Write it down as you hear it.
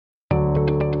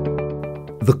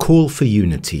The call for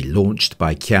unity, launched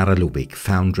by Chiara Lubich,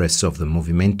 foundress of the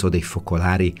Movimento dei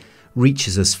Focolari,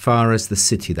 reaches as far as the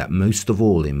city that most of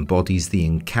all embodies the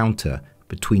encounter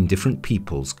between different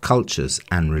peoples, cultures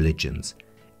and religions.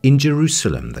 In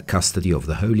Jerusalem, the custody of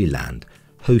the Holy Land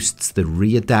hosts the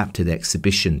readapted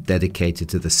exhibition dedicated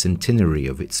to the centenary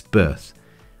of its birth,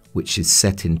 which is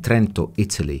set in Trento,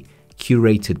 Italy,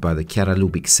 curated by the Chiara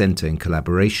Lubich Center in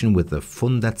collaboration with the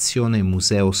Fondazione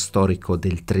Museo Storico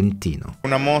del Trentino.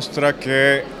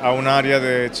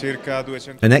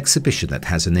 An exhibition that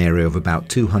has an area of about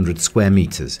 200 square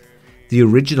meters. The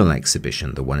original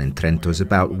exhibition, the one in Trento, is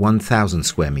about 1,000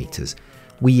 square meters.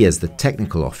 We, as the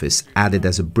technical office, added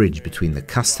as a bridge between the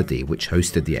custody, which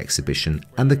hosted the exhibition,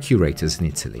 and the curators in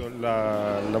Italy.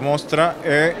 La mostra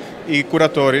e I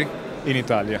curatori in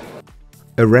Italia.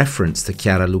 A reference to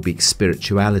Chiara Lubich's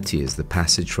spirituality is the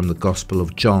passage from the Gospel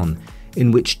of John, in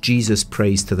which Jesus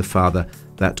prays to the Father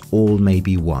that all may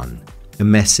be one. A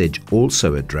message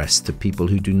also addressed to people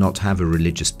who do not have a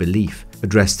religious belief,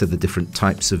 addressed to the different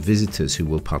types of visitors who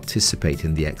will participate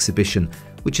in the exhibition,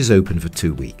 which is open for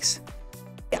 2 weeks.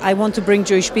 I want to bring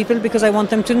Jewish people because I want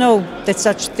them to know that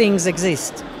such things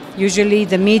exist. Usually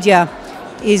the media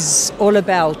is all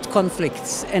about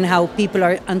conflicts and how people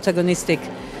are antagonistic.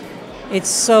 It's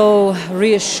so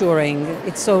reassuring,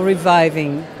 it's so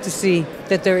reviving to see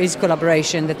that there is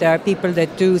collaboration, that there are people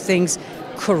that do things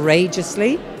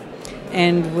courageously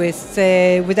and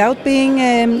without being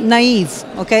naive,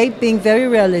 okay? Being very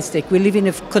realistic. We live in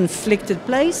a conflicted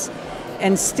place,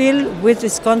 and still with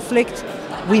this conflict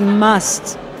we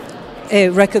must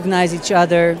recognize each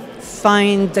other,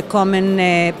 find the common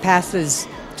paths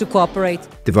to cooperate.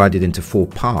 Divided into 4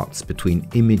 parts between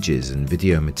images and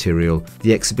video material,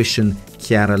 the exhibition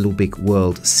Chiara Lubich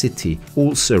World City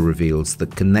also reveals the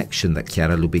connection that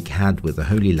Chiara Lubich had with the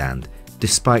Holy Land,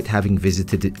 despite having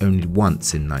visited it only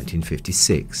once in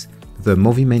 1956. The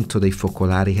Movimento dei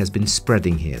Focolari has been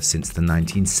spreading here since the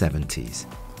 1970s.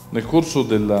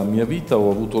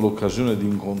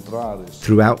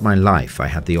 Throughout my life, I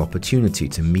had the opportunity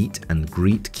to meet and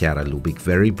greet Chiara Lubich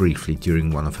very briefly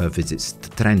during one of her visits to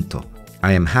Trento.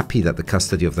 I am happy that the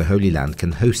custody of the Holy Land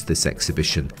can host this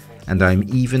exhibition, and I am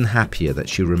even happier that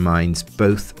she reminds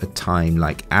both a time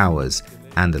like ours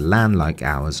and a land like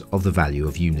ours of the value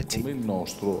of unity.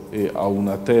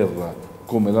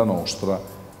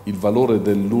 Il valore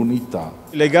dell'unità.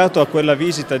 Legato a quella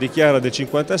visita di Chiara del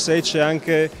 56 c'è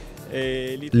anche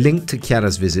linked to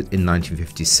Chiara's visit in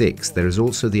 1956, there is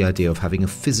also the idea of having a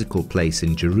physical place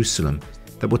in Jerusalem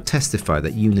that would testify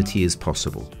that unity is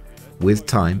possible. With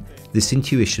time, this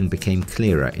intuition became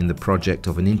clearer in the project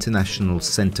of an international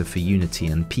center for unity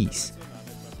and peace.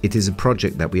 It is a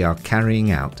project that we are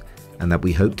carrying out and that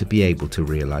we hope to be able to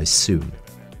realize soon.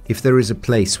 If there is a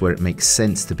place where it makes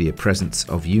sense to be a presence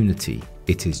of unity,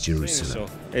 it is Jerusalem.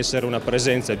 Essere una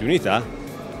presenza di unità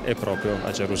è proprio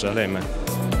a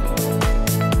Gerusalemme.